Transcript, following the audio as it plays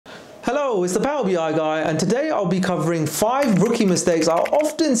Hello, it's the Power BI guy, and today I'll be covering 5 rookie mistakes I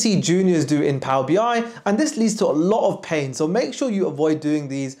often see juniors do in Power BI, and this leads to a lot of pain, so make sure you avoid doing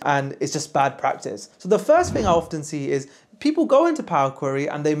these, and it's just bad practice. So the first thing I often see is people go into Power Query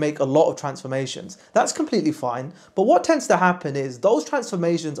and they make a lot of transformations. That's completely fine, but what tends to happen is those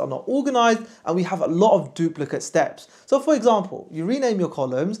transformations are not organized and we have a lot of duplicate steps. So for example, you rename your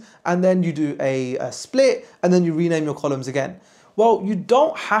columns and then you do a split and then you rename your columns again. Well, you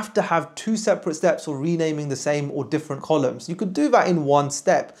don't have to have 2 separate steps for renaming the same or different columns. You could do that in one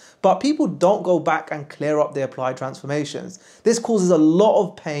step, but people don't go back and clear up their applied transformations. This causes a lot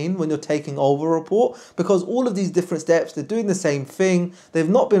of pain when you're taking over a report because all of these different steps, they're doing the same thing. They've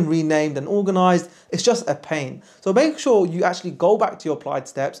not been renamed and organized. It's just a pain. So make sure you actually go back to your applied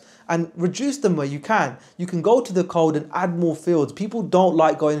steps and reduce them where you can. You can go to the code and add more fields. People don't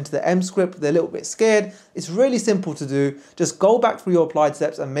like going into the M script. They're a little bit scared. It's really simple to do. Just go back through your applied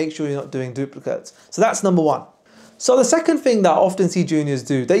steps and make sure you're not doing duplicates. So that's number 1. So the second thing that I often see juniors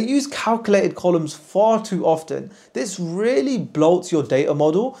do, they use calculated columns far too often. This really bloats your data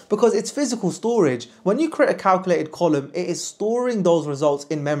model because it's physical storage. When you create a calculated column, it is storing those results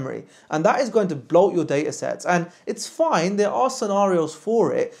in memory, and that is going to bloat your data sets. And it's fine, there are scenarios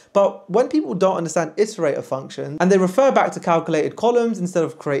for it, but when people don't understand iterator functions and they refer back to calculated columns instead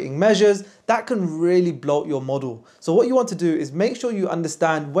of creating measures, that can really bloat your model. So what you want to do is make sure you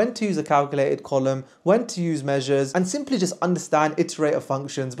understand when to use a calculated column, when to use measures, and simply just understand iterator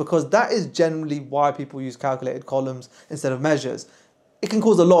functions, because that is generally why people use calculated columns instead of measures. It can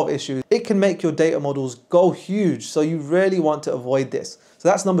cause a lot of issues. It can make your data models go huge, so you really want to avoid this. So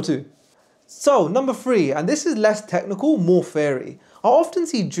that's number 2. So number 3, and this is less technical, more theory. I often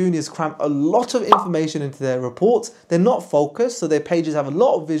see juniors cram a lot of information into their reports. They're not focused, so their pages have a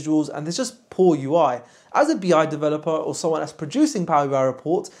lot of visuals and there's just poor UI. As a BI developer or someone that's producing Power BI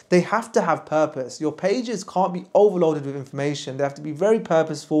reports, they have to have purpose. Your pages can't be overloaded with information. They have to be very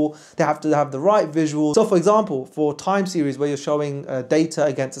purposeful. They have to have the right visuals. So for example, for time series where you're showing data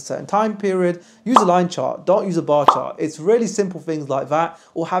against a certain time period, use a line chart, don't use a bar chart. It's really simple things like that,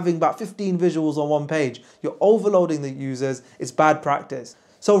 or having about 15 visuals on one page. You're overloading the users. It's bad practice.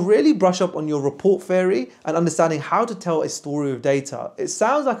 So really brush up on your report theory and understanding how to tell a story of data. It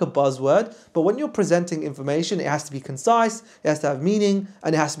sounds like a buzzword, but when you're presenting information, it has to be concise, it has to have meaning,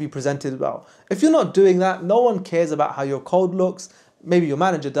 and it has to be presented well. If you're not doing that, no one cares about how your code looks. Maybe your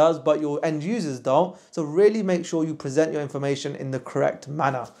manager does, but your end users don't. So really make sure you present your information in the correct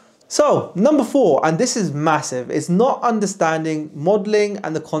manner. So number 4, and this is massive, is not understanding modeling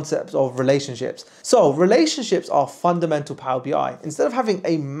and the concepts of relationships. So relationships are fundamental Power BI. Instead of having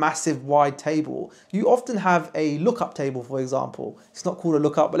a massive wide table, you often have a lookup table, for example. It's not called a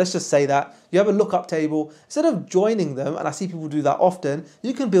lookup, but let's just say that. You have a lookup table. Instead of joining them, and I see people do that often,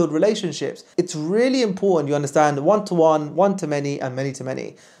 you can build relationships. It's really important you understand one-to-one, one-to-many, and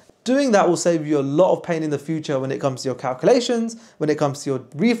many-to-many. Doing that will save you a lot of pain in the future when it comes to your calculations, when it comes to your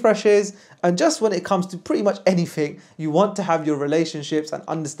refreshes, and just when it comes to pretty much anything. You want to have your relationships and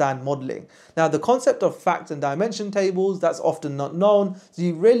understand modeling. Now, the concept of fact and dimension tables, that's often not known, so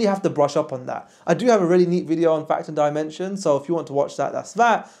you really have to brush up on that. I do have a really neat video on fact and dimension, so if you want to watch that, that's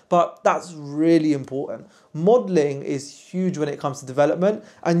that, but that's really important. Modeling is huge when it comes to development,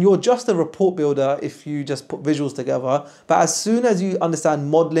 and you're just a report builder if you just put visuals together. But as soon as you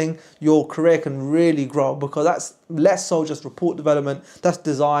understand modeling, your career can really grow, because that's less so just report development, that's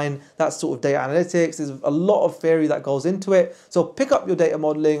design, that's sort of data analytics. There's a lot of theory that goes into it. So pick up your data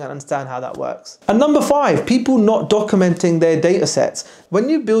modeling and understand how that works. And number 5, people not documenting their data sets. When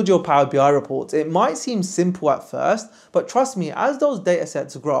you build your Power BI reports, it might seem simple at first, but trust me, as those data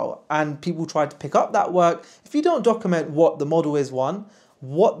sets grow and people try to pick up that work, if you don't document what the model is,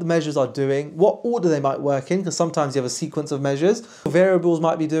 what the measures are doing, what order they might work in, because sometimes you have a sequence of measures, variables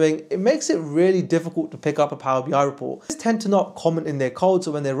might be doing, it makes it really difficult to pick up a Power BI report. They tend to not comment in their code,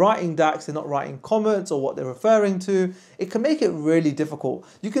 so when they're writing DAX, they're not writing comments or what they're referring to. It can make it really difficult.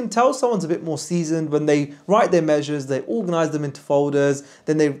 You can tell someone's a bit more seasoned when they write their measures, they organize them into folders,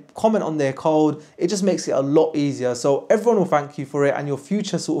 then they comment on their code. It just makes it a lot easier. So everyone will thank you for it, and your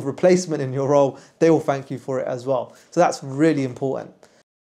future sort of replacement in your role, they will thank you for it as well. So that's really important.